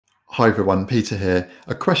Hi everyone, Peter here.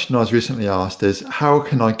 A question I was recently asked is, how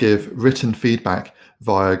can I give written feedback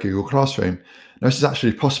via Google Classroom? Now, this is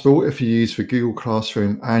actually possible if you use the Google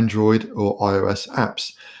Classroom Android or iOS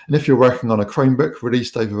apps. And if you're working on a Chromebook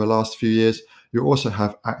released over the last few years, you'll also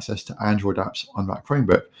have access to Android apps on that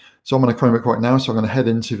Chromebook. So I'm on a Chromebook right now, so I'm going to head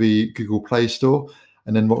into the Google Play Store.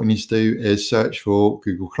 And then what we need to do is search for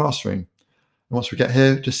Google Classroom. And once we get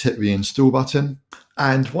here, just hit the install button.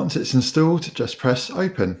 And once it's installed, just press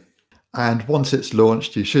open. And once it's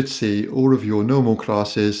launched, you should see all of your normal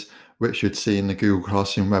classes, which you'd see in the Google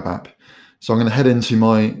Classroom web app. So I'm going to head into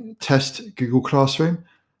my test Google Classroom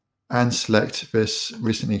and select this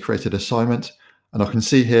recently created assignment. And I can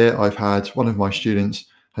see here I've had one of my students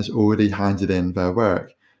has already handed in their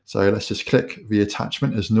work. So let's just click the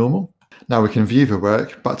attachment as normal. Now we can view the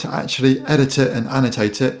work, but to actually edit it and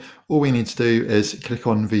annotate it, all we need to do is click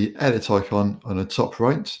on the edit icon on the top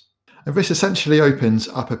right. And this essentially opens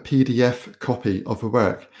up a PDF copy of the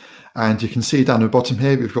work. And you can see down the bottom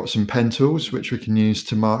here, we've got some pen tools, which we can use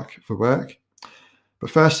to mark the work. But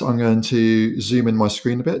first, I'm going to zoom in my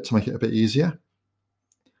screen a bit to make it a bit easier.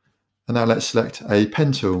 And now let's select a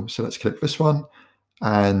pen tool. So let's click this one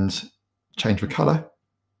and change the color.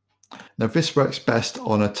 Now this works best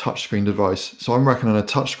on a touchscreen device. So I'm working on a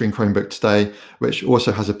touchscreen Chromebook today, which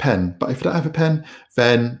also has a pen. But if you don't have a pen,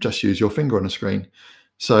 then just use your finger on the screen.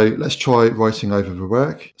 So let's try writing over the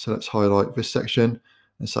work. So let's highlight this section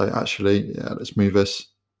and say, actually, let's move this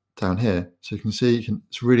down here. So you can see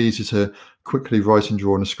it's really easy to quickly write and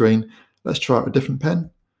draw on the screen. Let's try out a different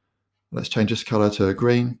pen. Let's change this color to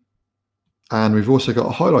green. And we've also got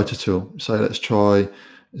a highlighter tool. So let's try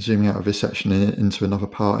zooming out of this section into another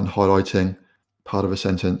part and highlighting part of a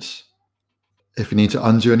sentence. If you need to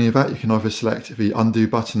undo any of that, you can either select the undo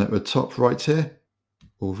button at the top right here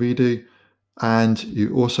or redo. And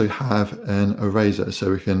you also have an eraser,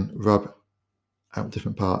 so we can rub out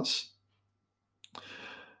different parts.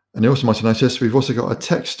 And you also might have noticed we've also got a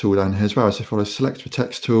text tool down here as well. So if I select the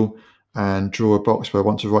text tool and draw a box where I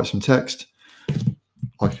want to write some text,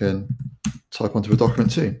 I can type onto the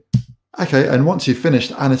document too. Okay, and once you've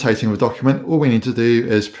finished annotating the document, all we need to do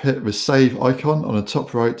is hit the save icon on the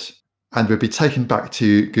top right, and we'll be taken back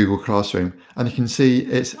to Google Classroom. And you can see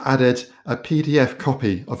it's added a PDF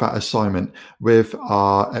copy of that assignment with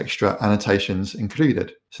our extra annotations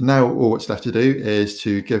included. So now all what's left to do is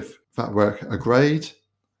to give that work a grade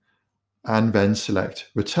and then select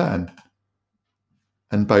return.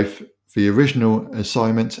 And both the original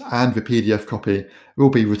assignment and the PDF copy will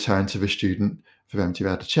be returned to the student for them to be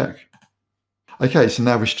able to check. Okay, so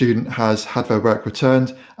now the student has had their work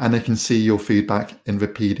returned and they can see your feedback in the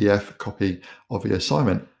PDF copy of the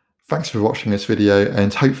assignment. Thanks for watching this video,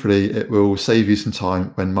 and hopefully it will save you some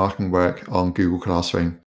time when marking work on Google Classroom.